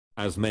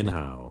As men,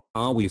 how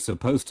are we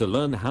supposed to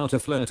learn how to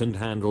flirt and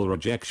handle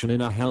rejection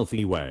in a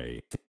healthy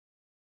way?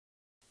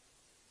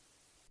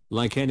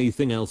 Like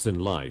anything else in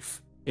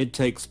life, it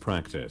takes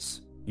practice.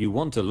 You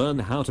want to learn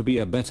how to be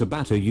a better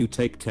batter, you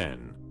take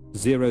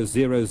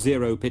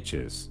 10,000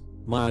 pitches.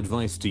 My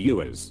advice to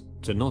you is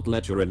to not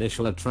let your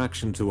initial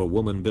attraction to a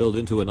woman build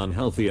into an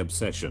unhealthy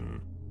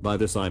obsession. By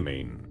this I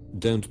mean,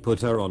 don't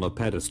put her on a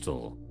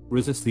pedestal.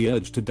 Resist the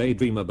urge to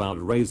daydream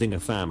about raising a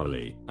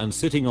family and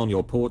sitting on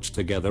your porch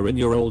together in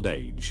your old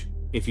age.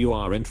 If you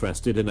are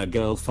interested in a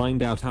girl,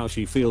 find out how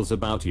she feels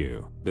about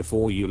you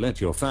before you let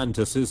your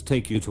fantasies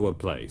take you to a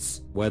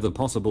place where the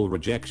possible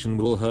rejection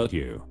will hurt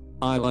you.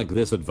 I like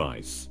this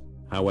advice.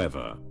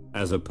 However,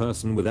 as a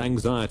person with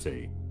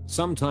anxiety,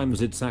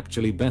 sometimes it's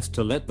actually best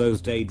to let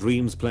those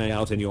daydreams play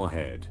out in your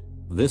head.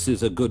 This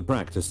is a good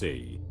practice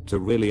to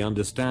really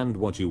understand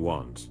what you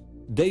want.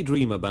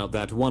 Daydream about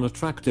that one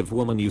attractive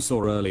woman you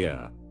saw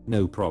earlier,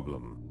 no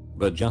problem.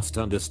 But just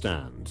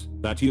understand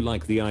that you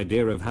like the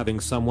idea of having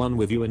someone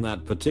with you in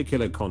that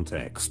particular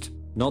context,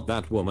 not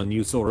that woman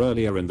you saw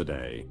earlier in the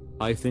day.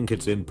 I think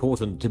it's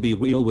important to be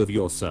real with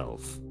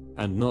yourself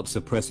and not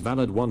suppress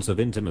valid wants of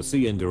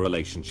intimacy in a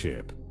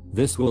relationship.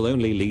 This will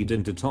only lead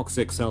into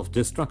toxic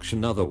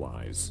self-destruction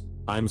otherwise.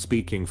 I'm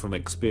speaking from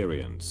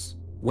experience.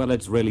 Well,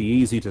 it's really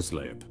easy to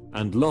slip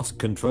and lost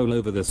control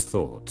over these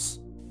thoughts.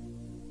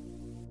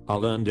 I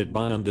learned it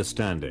by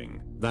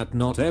understanding that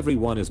not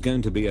everyone is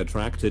going to be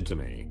attracted to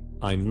me.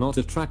 I'm not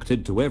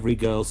attracted to every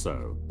girl,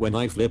 so when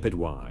I flip it,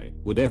 why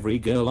would every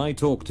girl I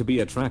talk to be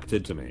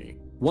attracted to me?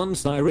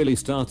 Once I really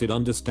started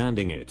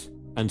understanding it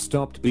and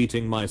stopped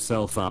beating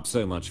myself up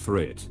so much for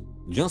it.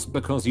 Just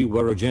because you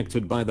were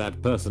rejected by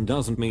that person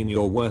doesn't mean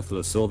you're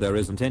worthless or there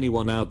isn't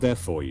anyone out there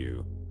for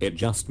you. It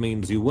just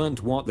means you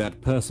weren't what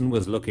that person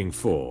was looking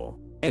for.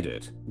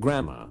 Edit.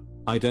 Grammar.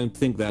 I don't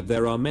think that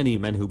there are many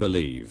men who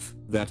believe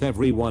that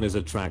everyone is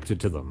attracted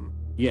to them.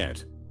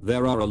 Yet,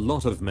 there are a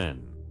lot of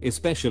men,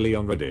 especially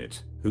on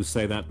Reddit, who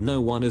say that no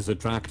one is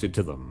attracted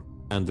to them.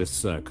 And this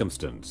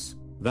circumstance,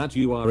 that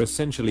you are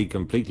essentially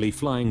completely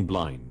flying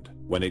blind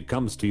when it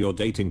comes to your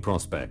dating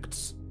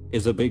prospects,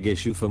 is a big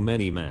issue for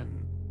many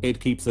men.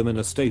 It keeps them in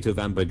a state of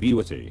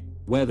ambiguity,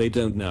 where they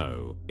don't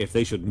know if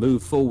they should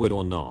move forward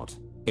or not.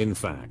 In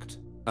fact,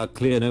 a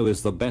clear no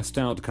is the best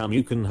outcome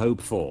you can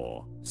hope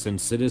for,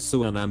 since it is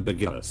so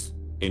unambiguous.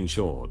 In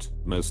short,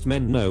 most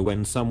men know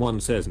when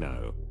someone says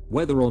no.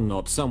 Whether or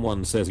not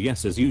someone says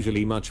yes is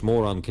usually much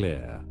more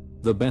unclear.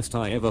 The best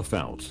I ever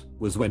felt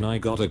was when I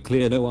got a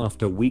clear no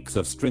after weeks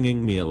of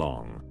stringing me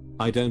along.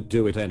 I don't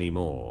do it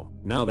anymore,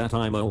 now that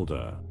I'm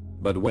older.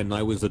 But when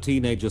I was a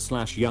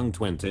teenager/young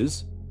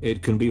 20s,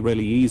 it can be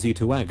really easy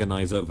to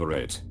agonize over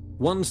it.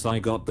 Once I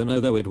got the no,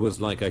 though, it was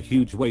like a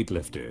huge weight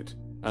lifted.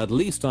 At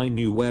least I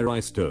knew where I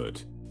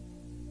stood.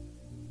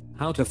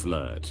 How to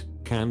flirt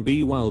can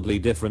be wildly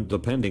different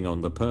depending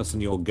on the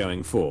person you're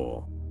going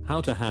for.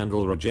 How to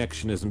handle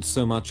rejection isn't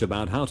so much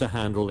about how to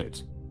handle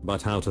it,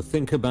 but how to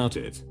think about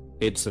it.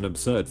 It's an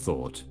absurd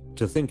thought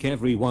to think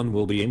everyone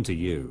will be into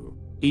you.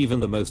 Even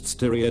the most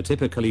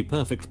stereotypically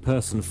perfect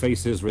person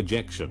faces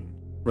rejection.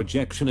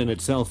 Rejection in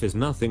itself is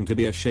nothing to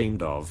be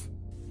ashamed of.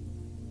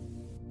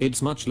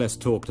 It's much less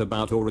talked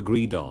about or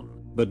agreed on,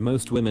 but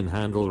most women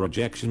handle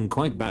rejection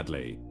quite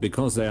badly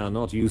because they are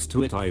not used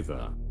to it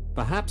either.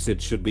 Perhaps it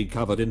should be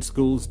covered in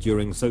schools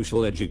during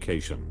social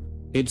education.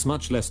 It's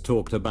much less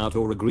talked about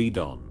or agreed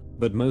on,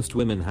 but most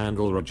women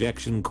handle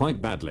rejection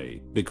quite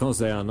badly because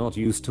they are not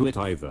used to it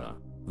either.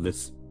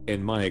 This,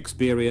 in my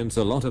experience,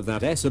 a lot of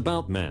that s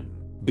about men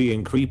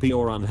being creepy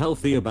or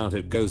unhealthy about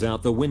it goes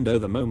out the window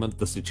the moment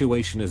the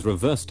situation is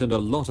reversed, and a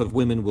lot of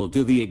women will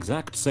do the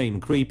exact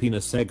same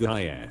creepiness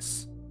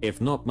is,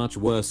 if not much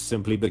worse,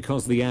 simply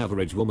because the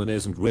average woman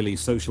isn't really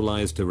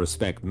socialized to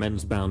respect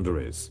men's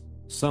boundaries.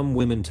 Some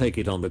women take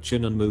it on the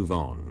chin and move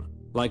on,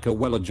 like a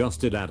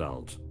well-adjusted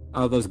adult.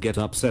 Others get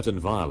upset and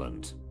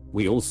violent.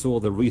 We all saw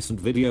the recent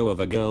video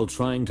of a girl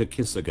trying to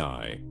kiss a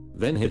guy,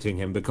 then hitting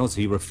him because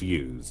he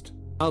refused.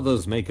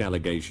 Others make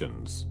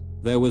allegations.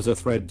 There was a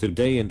thread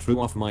today in True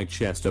Off My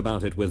Chest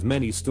about it with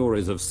many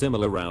stories of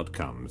similar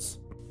outcomes.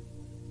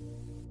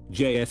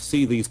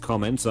 JFC, these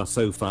comments are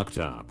so fucked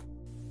up.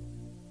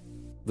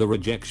 The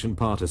rejection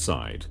part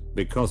aside,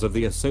 because of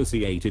the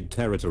associated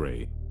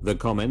territory, the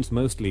comments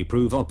mostly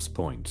prove Op's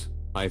point.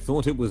 I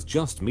thought it was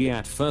just me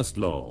at first,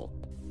 lol.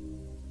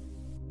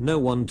 No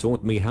one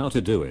taught me how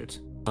to do it.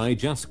 I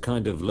just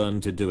kind of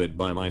learned to do it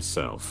by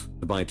myself,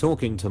 by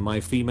talking to my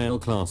female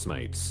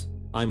classmates.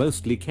 I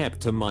mostly kept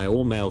to my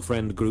all-male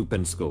friend group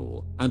in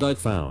school, and I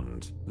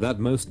found that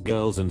most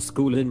girls in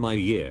school in my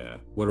year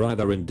were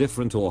either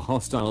indifferent or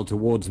hostile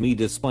towards me,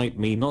 despite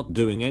me not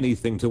doing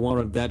anything to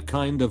warrant that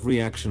kind of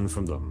reaction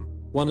from them.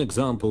 One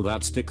example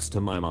that sticks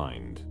to my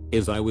mind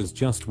is I was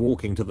just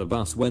walking to the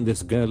bus when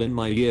this girl in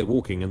my year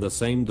walking in the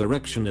same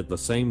direction at the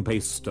same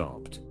pace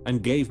stopped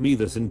and gave me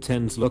this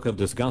intense look of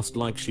disgust,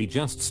 like she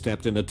just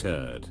stepped in a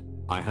turd.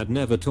 I had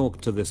never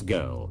talked to this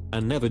girl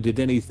and never did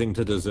anything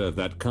to deserve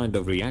that kind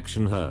of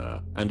reaction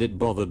her, and it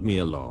bothered me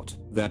a lot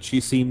that she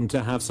seemed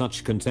to have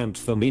such contempt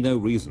for me no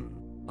reason.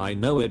 I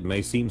know it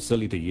may seem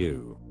silly to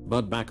you,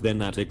 but back then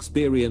that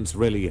experience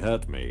really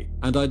hurt me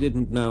and I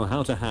didn't know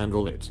how to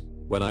handle it.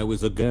 When I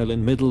was a girl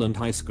in middle and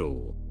high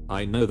school,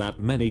 I know that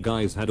many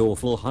guys had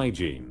awful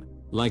hygiene,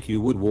 like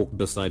you would walk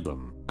beside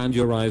them and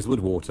your eyes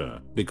would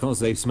water because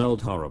they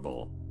smelled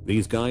horrible.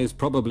 These guys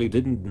probably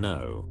didn't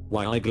know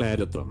why I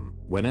glared at them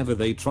whenever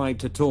they tried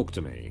to talk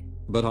to me,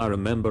 but I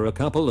remember a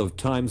couple of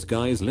times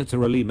guys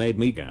literally made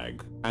me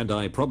gag, and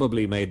I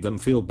probably made them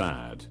feel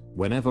bad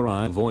whenever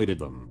I avoided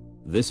them.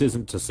 This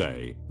isn't to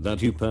say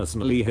that you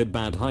personally had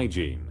bad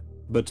hygiene,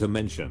 but to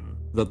mention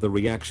that the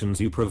reactions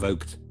you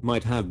provoked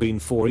might have been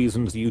for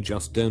reasons you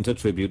just don't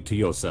attribute to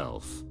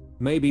yourself.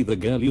 Maybe the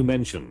girl you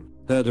mention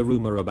heard a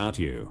rumor about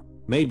you,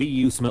 maybe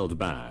you smelled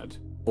bad,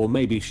 or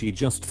maybe she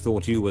just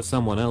thought you were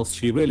someone else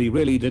she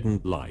really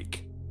didn't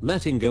like.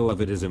 Letting go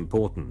of it is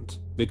important,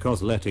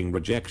 because letting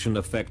rejection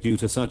affect you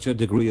to such a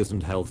degree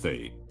isn't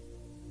healthy.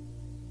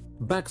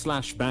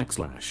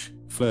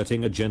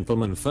 Flirting. A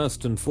gentleman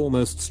first and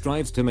foremost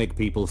strives to make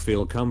people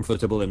feel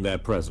comfortable in their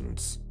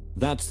presence.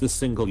 That's the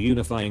single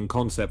unifying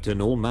concept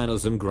in all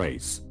manners and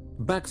grace.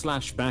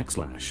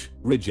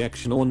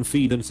 Rejection or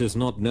confidence is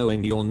not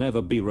knowing you'll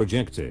never be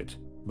rejected,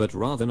 but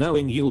rather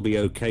knowing you'll be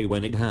okay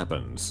when it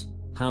happens.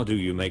 How do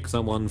you make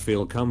someone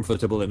feel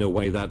comfortable in a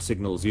way that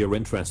signals your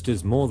interest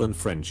is more than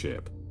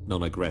friendship?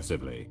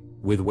 Non-aggressively,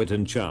 with wit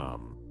and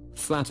charm,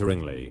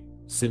 flatteringly,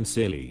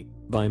 sincerely,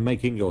 by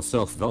making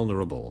yourself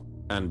vulnerable,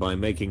 and by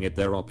making it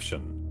their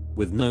option,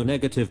 with no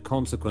negative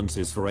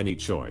consequences for any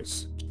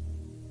choice.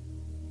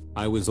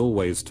 I was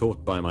always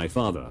taught by my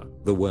father,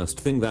 the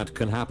worst thing that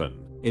can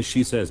happen is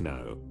she says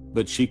no,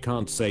 but she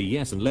can't say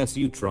yes unless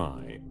you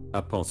try.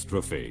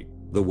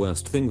 The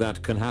worst thing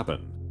that can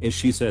happen is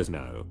she says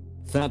no.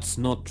 That's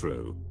not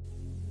true.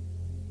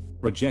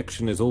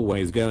 Rejection is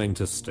always going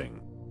to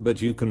sting,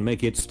 but you can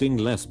make it sting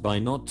less by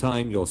not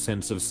tying your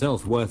sense of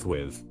self-worth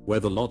with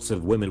whether lots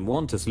of women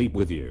want to sleep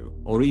with you,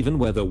 or even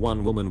whether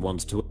one woman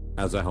wants to.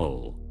 As a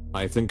whole,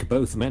 I think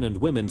both men and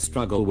women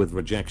struggle with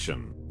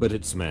rejection, but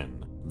it's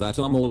men that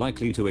are more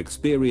likely to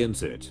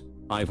experience it.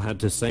 I've had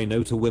to say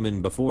no to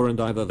women before,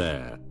 and either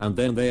there and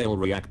then they'll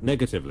react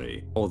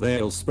negatively, or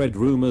they'll spread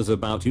rumors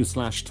about you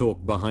 /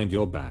 talk behind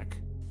your back.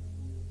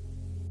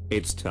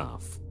 It's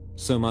tough.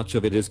 So much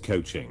of it is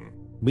coaching,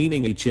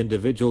 meaning each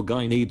individual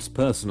guy needs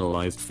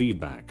personalized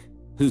feedback.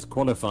 Who's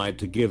qualified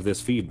to give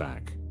this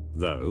feedback,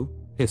 though?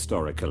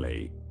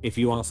 Historically, if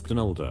you asked an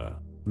older,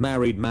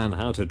 married man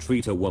how to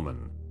treat a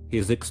woman,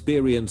 his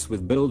experience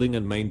with building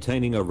and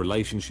maintaining a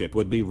relationship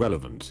would be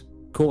relevant.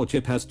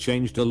 Courtship has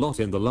changed a lot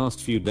in the last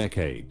few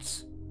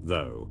decades,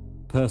 though,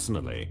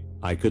 personally,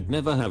 I could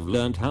never have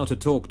learned how to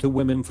talk to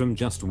women from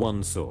just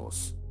one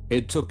source.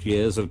 It took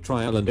years of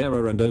trial and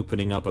error and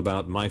opening up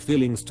about my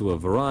feelings to a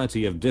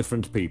variety of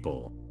different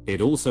people.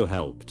 It also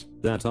helped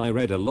that I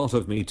read a lot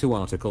of Me Too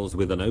articles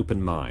with an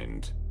open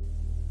mind.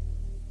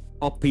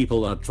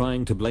 People are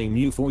trying to blame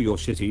you for your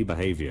shitty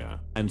behavior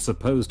and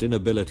supposed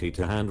inability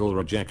to handle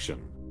rejection.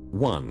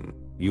 1.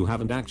 You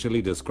haven't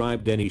actually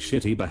described any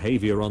shitty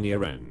behavior on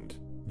your end,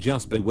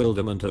 just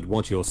bewilderment at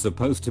what you're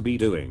supposed to be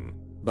doing.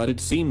 But it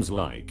seems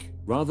like,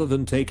 rather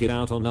than take it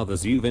out on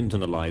others, you've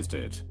internalized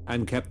it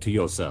and kept to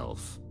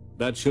yourself.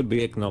 That should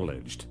be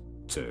acknowledged.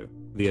 2.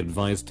 The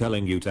advice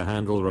telling you to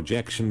handle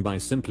rejection by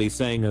simply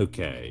saying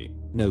okay,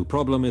 no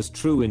problem is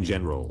true in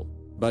general,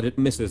 but it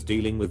misses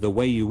dealing with the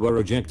way you were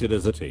rejected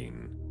as a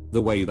teen.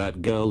 The way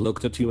that girl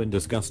looked at you in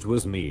disgust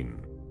was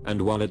mean.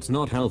 And while it's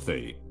not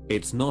healthy,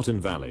 it's not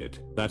invalid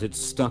that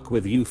it's stuck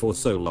with you for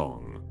so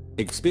long.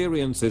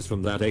 Experiences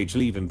from that age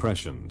leave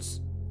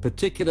impressions,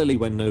 particularly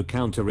when no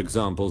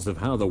counterexamples of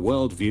how the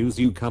world views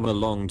you come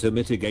along to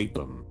mitigate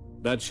them.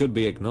 That should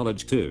be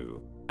acknowledged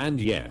too. And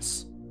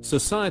yes,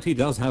 society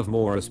does have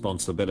more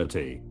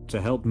responsibility to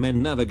help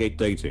men navigate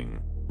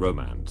dating,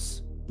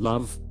 romance,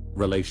 love,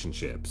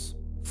 relationships,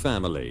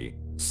 family,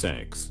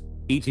 sex,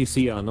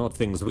 etc. are not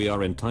things we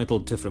are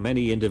entitled to from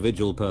any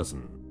individual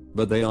person,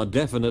 but they are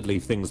definitely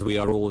things we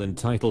are all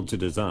entitled to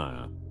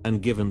desire,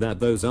 and given that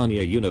those are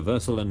near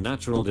universal and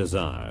natural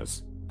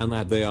desires, and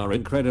that they are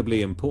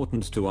incredibly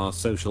important to our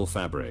social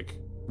fabric,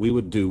 we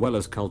would do well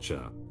as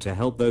culture to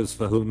help those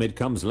for whom it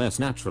comes less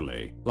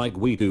naturally, like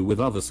we do with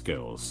other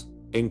skills,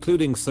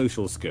 including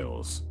social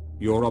skills.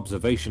 Your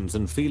observations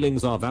and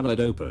feelings are valid,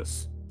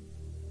 Opus.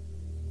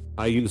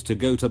 I used to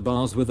go to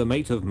bars with a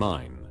mate of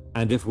mine,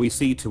 and if we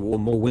see 2 or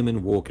more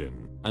women walk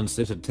in and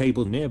sit at a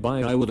table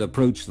nearby, I would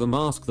approach them,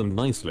 ask them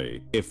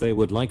nicely if they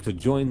would like to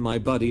join my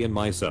buddy and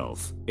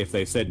myself. If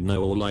they said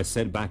no, all I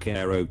said back,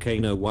 okay,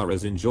 no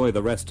worries, enjoy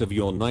the rest of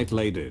your night,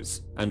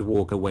 ladies, and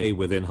walk away.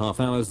 Within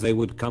half hours they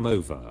would come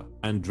over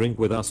and drink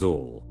with us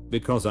all,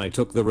 because I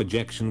took the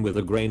rejection with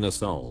a grain of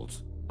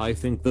salt. I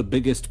think the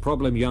biggest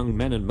problem young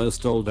men and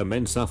most older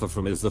men suffer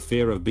from is the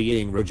fear of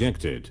being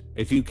rejected.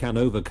 If you can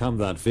overcome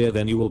that fear,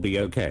 then you will be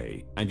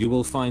okay, and you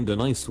will find a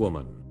nice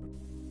woman.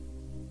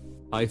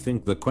 I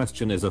think the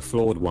question is a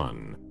flawed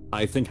one.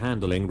 I think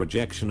handling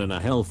rejection in a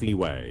healthy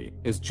way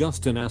is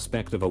just an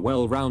aspect of a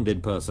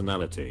well-rounded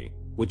personality,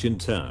 which in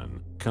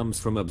turn comes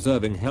from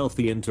observing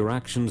healthy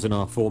interactions in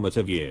our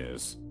formative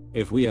years.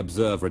 If we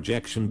observe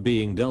rejection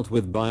being dealt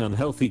with by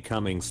unhealthy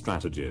coping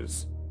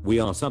strategies, we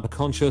are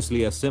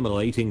subconsciously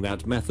assimilating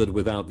that method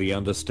without the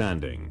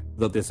understanding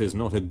that this is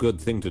not a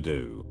good thing to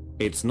do.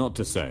 It's not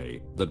to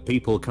say that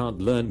people can't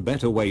learn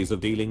better ways of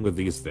dealing with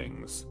these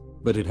things,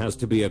 but it has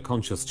to be a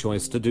conscious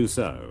choice to do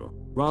so,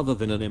 rather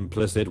than an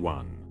implicit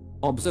one.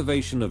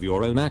 Observation of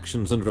your own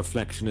actions and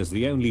reflection is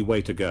the only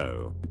way to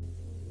go.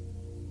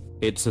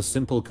 It's a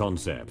simple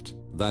concept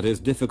that is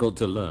difficult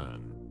to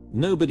learn.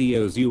 Nobody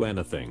owes you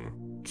anything.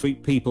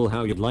 Treat people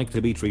how you'd like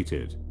to be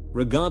treated,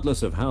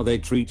 regardless of how they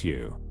treat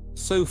you.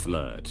 So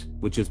flirt,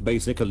 which is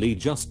basically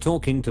just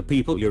talking to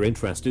people you're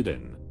interested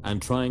in and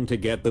trying to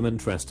get them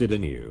interested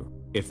in you.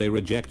 If they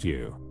reject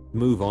you,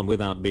 move on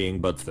without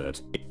being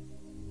butthurt.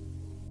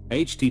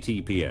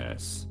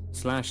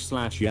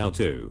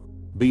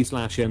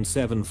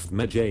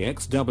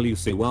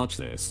 https://yao2b/n7fmejxwc watch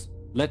this.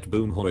 Let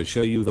Boomhora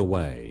show you the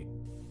way.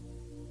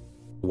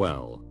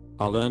 Well,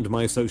 I learned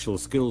my social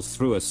skills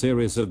through a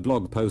series of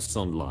blog posts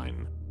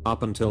online.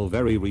 Up until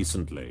very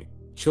recently,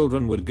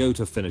 children would go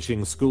to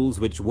finishing schools,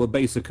 which were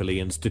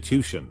basically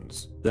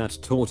institutions that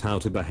taught how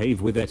to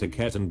behave with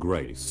etiquette and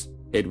grace.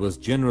 It was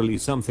generally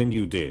something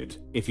you did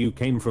if you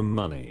came from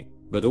money,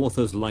 but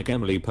authors like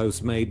Emily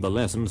Post made the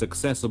lessons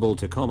accessible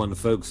to common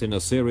folks in a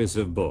series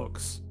of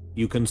books.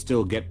 You can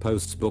still get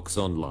Post's books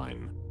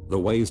online. The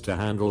ways to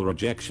handle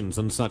rejections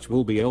and such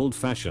will be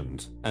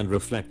old-fashioned and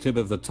reflective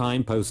of the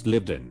time Post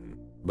lived in,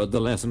 but the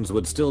lessons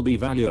would still be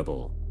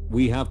valuable.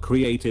 We have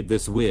created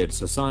this weird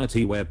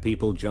society where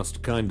people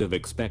just kind of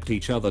expect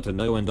each other to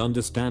know and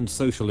understand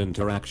social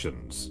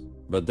interactions.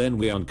 But then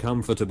we're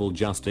uncomfortable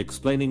just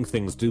explaining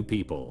things to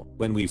people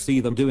when we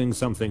see them doing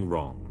something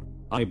wrong.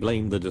 I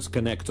blame the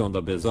disconnect on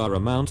the bizarre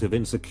amount of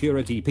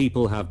insecurity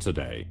people have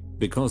today,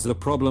 because the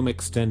problem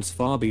extends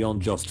far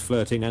beyond just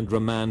flirting and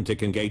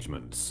romantic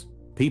engagements.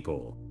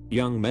 People,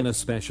 young men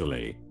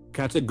especially,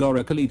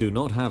 categorically do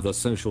not have the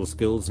social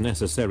skills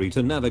necessary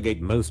to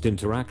navigate most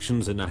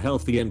interactions in a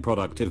healthy and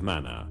productive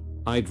manner.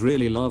 I'd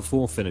really love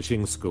for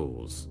finishing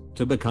schools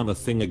to become a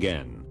thing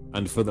again,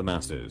 and for the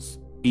masses.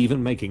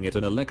 Even making it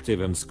an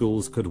elective in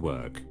schools could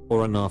work,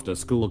 or an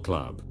after-school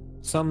club.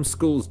 Some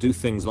schools do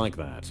things like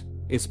that,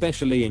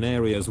 especially in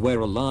areas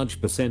where a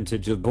large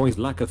percentage of boys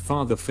lack a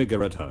father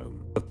figure at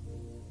home.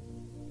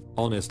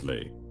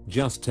 Honestly,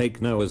 just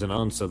take no as an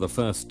answer the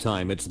first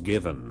time it's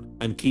given,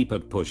 and keep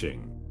it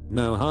pushing.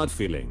 No hard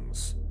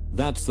feelings.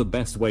 That's the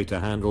best way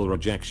to handle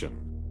rejection.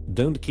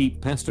 Don't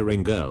keep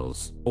pestering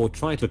girls, or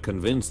try to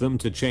convince them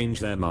to change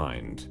their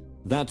mind.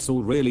 That's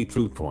all really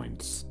true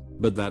points.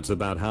 But that's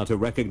about how to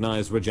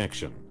recognize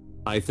rejection.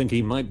 I think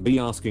he might be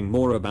asking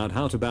more about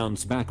how to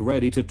bounce back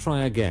ready to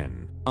try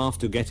again,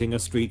 after getting a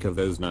streak of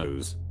those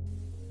no's.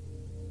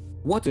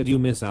 What did you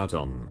miss out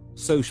on?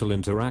 Social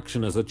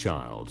interaction as a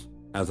child.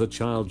 As a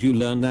child you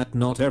learn that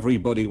not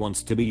everybody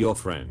wants to be your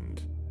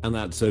friend. And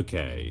that's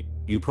okay.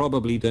 You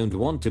probably don't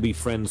want to be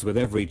friends with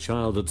every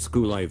child at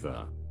school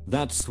either.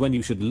 That's when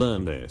you should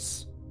learn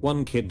this.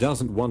 One kid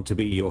doesn't want to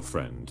be your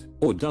friend,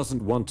 or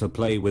doesn't want to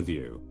play with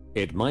you.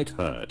 It might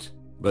hurt,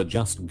 but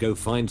just go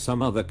find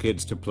some other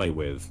kids to play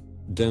with.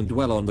 Don't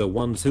dwell on the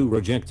ones who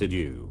rejected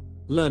you.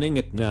 Learning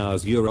it now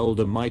as you're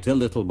older might be a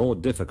little more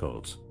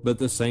difficult, but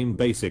the same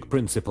basic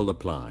principle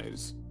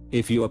applies.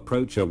 If you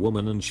approach a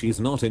woman and she's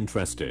not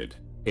interested,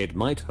 it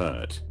might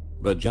hurt,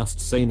 but just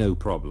say no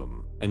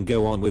problem, and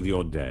go on with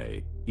your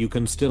day. You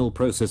can still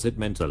process it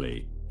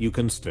mentally. You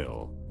can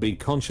still be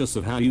conscious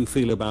of how you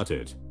feel about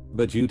it,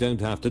 but you don't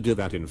have to do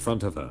that in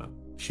front of her.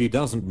 She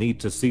doesn't need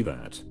to see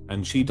that,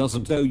 and she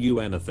doesn't owe you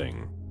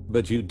anything.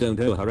 But you don't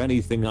owe her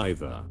anything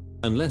either,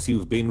 unless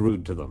you've been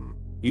rude to them.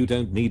 You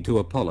don't need to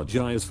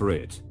apologize for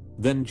it.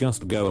 Then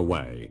just go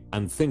away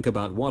and think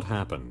about what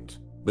happened.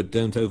 But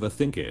don't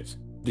overthink it.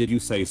 Did you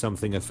say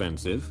something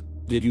offensive?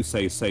 Did you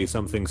say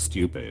something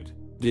stupid?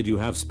 Did you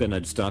have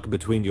spinach stuck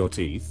between your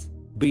teeth?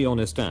 Be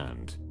honest,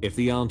 and if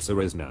the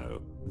answer is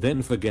no,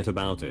 then forget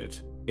about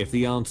it. If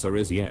the answer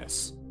is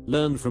yes,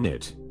 learn from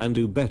it and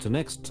do better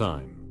next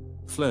time.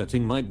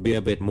 Flirting might be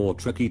a bit more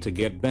tricky to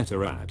get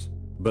better at,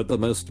 but the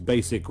most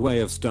basic way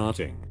of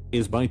starting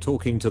is by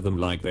talking to them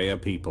like they are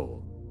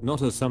people,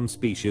 not as some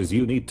species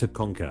you need to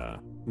conquer,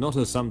 not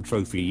as some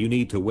trophy you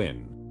need to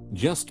win.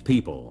 Just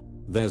people.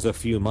 There's a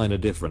few minor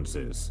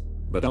differences,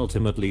 but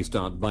ultimately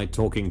start by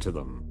talking to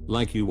them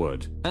like you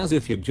would as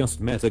if you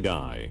just met a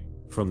guy.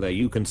 From there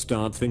you can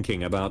start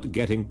thinking about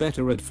getting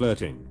better at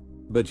flirting,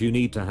 but you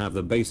need to have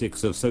the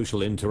basics of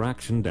social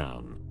interaction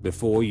down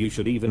before you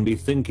should even be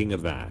thinking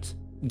of that.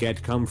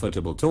 Get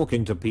comfortable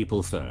talking to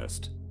people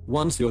first.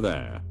 Once you're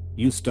there,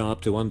 you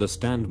start to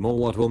understand more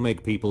what will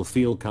make people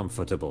feel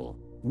comfortable,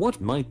 what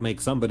might make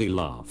somebody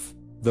laugh.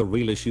 The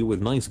real issue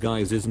with nice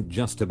guys isn't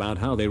just about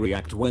how they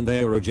react when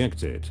they are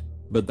rejected,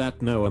 but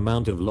that no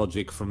amount of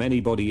logic from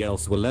anybody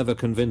else will ever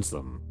convince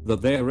them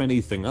that they're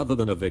anything other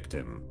than a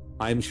victim.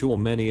 I'm sure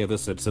many of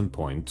us at some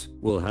point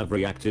will have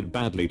reacted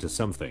badly to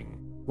something.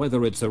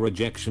 Whether it's a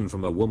rejection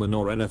from a woman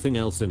or anything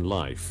else in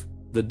life.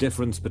 The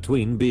difference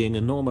between being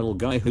a normal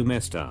guy who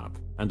messed up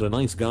and a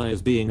nice guy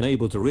is being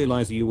able to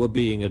realize you were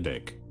being a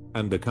dick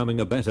and becoming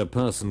a better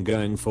person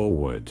going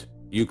forward.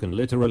 You can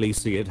literally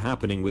see it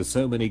happening with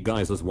so many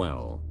guys as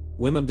well.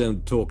 Women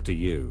don't talk to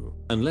you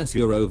unless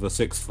you're over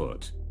 6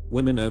 foot.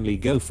 Women only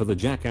go for the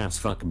jackass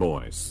fuck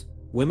boys.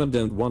 Women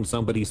don't want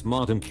somebody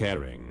smart and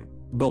caring.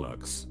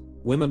 Bollocks.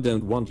 Women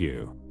don't want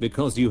you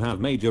because you have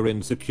major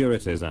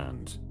insecurities,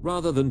 and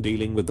rather than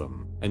dealing with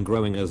them and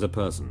growing as a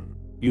person,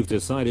 you've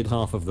decided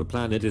half of the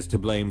planet is to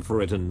blame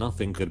for it and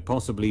nothing could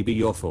possibly be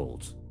your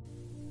fault.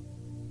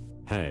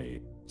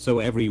 Hey, so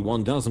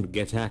everyone doesn't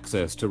get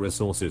access to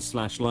resources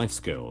 / life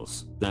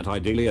skills that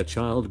ideally a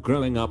child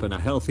growing up in a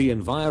healthy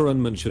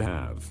environment should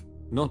have.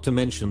 Not to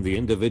mention the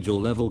individual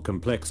level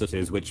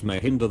complexities which may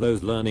hinder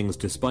those learnings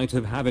despite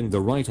of having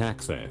the right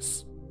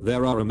access.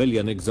 There are a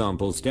million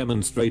examples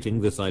demonstrating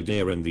this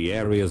idea in the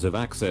areas of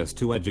access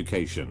to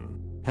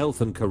education, health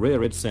and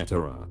career,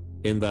 etc.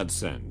 In that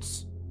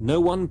sense,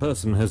 no one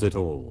person has it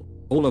all.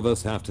 All of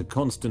us have to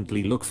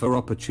constantly look for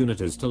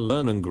opportunities to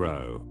learn and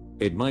grow.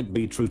 It might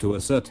be true to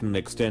a certain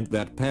extent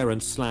that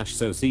parents /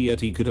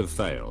 society could have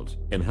failed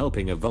in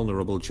helping a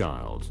vulnerable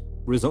child,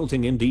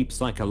 resulting in deep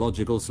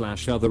psychological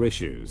 / other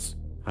issues.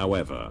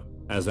 However,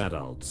 as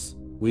adults,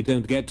 we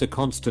don't get to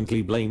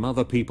constantly blame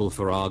other people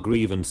for our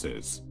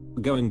grievances.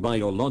 Going by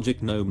your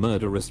logic, no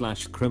murderer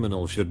 /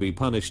 criminal should be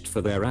punished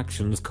for their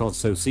actions cause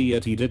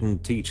society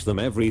didn't teach them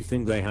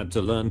everything they had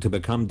to learn to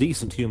become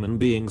decent human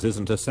beings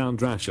isn't a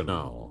sound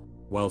rationale.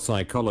 While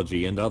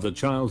psychology and other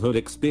childhood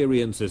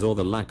experiences or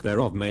the lack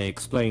thereof may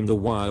explain the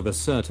why of a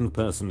certain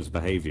person's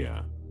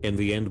behavior, in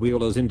the end we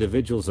all as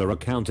individuals are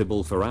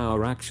accountable for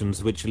our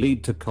actions which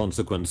lead to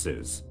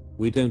consequences.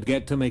 We don't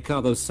get to make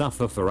others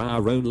suffer for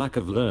our own lack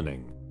of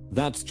learning.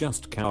 That's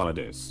just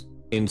cowardice.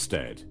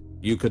 Instead,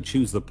 you could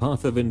choose the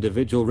path of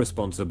individual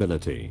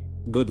responsibility.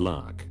 Good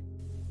luck.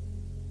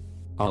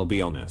 I'll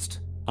be honest,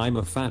 I'm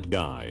a fat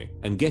guy,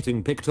 and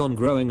getting picked on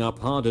growing up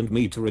hardened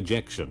me to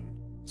rejection.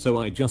 So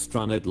I just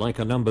run it like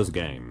a numbers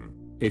game.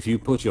 If you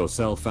put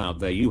yourself out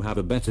there, you have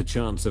a better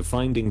chance of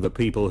finding the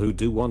people who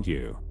do want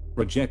you.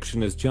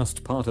 Rejection is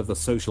just part of the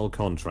social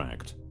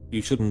contract.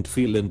 You shouldn't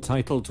feel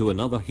entitled to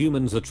another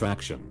human's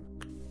attraction.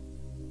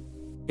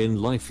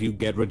 In life you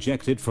get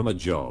rejected from a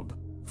job,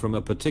 from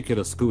a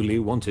particular school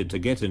you wanted to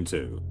get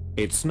into.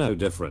 It's no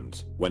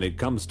different when it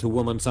comes to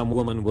women. Some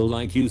women will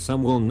like you,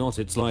 some will not.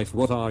 It's life.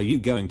 What are you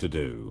going to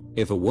do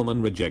if a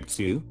woman rejects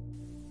you?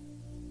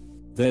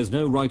 There's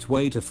no right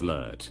way to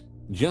flirt.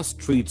 Just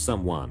treat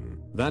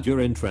someone that you're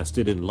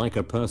interested in like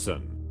a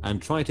person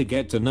and try to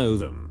get to know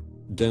them.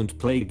 Don't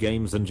play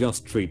games and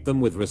just treat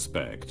them with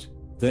respect.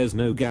 There's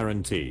no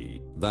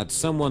guarantee that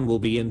someone will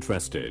be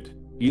interested.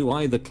 You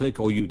either click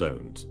or you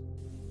don't.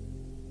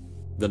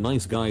 The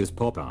nice guys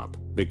pop up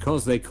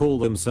because they call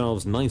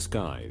themselves nice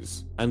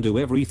guys and do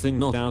everything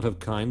not out of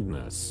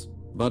kindness,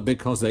 but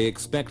because they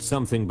expect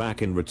something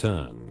back in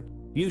return.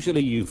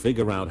 Usually you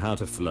figure out how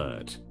to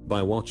flirt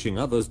by watching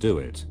others do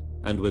it,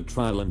 and with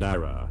trial and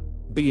error.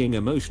 Being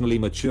emotionally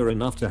mature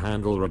enough to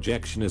handle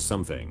rejection is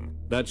something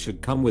that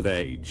should come with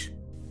age.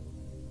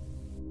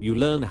 You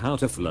learn how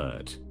to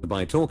flirt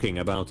by talking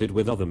about it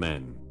with other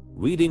men,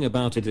 reading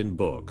about it in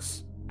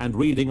books, and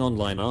reading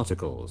online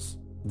articles.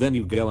 Then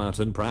you go out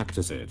and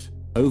practice it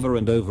over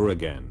and over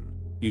again.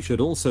 You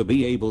should also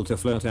be able to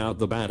flirt out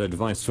the bad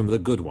advice from the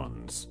good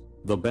ones.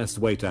 The best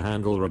way to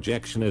handle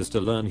rejection is to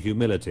learn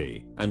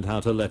humility and how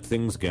to let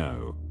things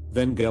go.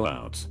 Then go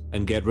out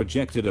and get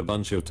rejected a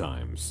bunch of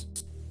times.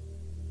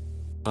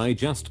 I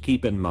just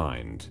keep in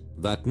mind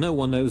that no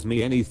one owes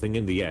me anything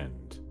in the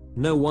end.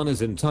 No one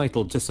is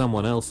entitled to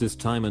someone else's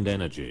time and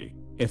energy.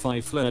 If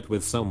I flirt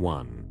with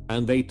someone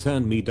and they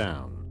turn me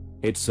down,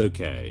 it's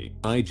okay.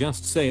 I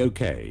just say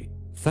okay,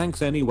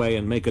 thanks anyway,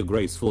 and make a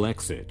graceful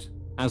exit.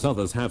 As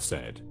others have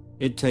said,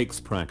 it takes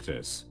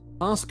practice.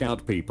 Ask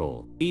out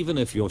people, even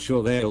if you're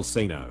sure they'll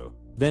say no.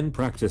 Then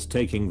practice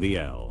taking the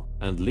L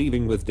and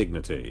leaving with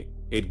dignity.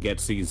 It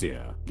gets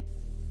easier.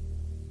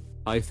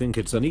 I think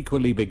it's an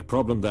equally big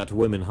problem that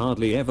women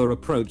hardly ever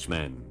approach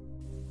men.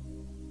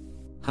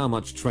 How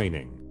much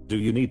training do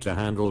you need to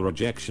handle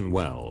rejection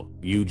well?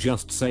 You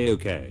just say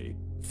okay,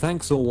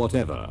 thanks or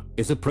whatever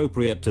is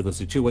appropriate to the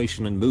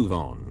situation and move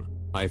on.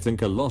 I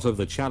think a lot of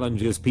the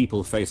challenges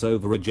people face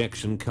over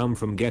rejection come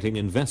from getting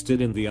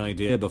invested in the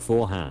idea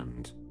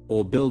beforehand,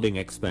 or building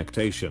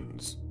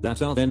expectations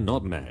that are then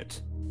not met.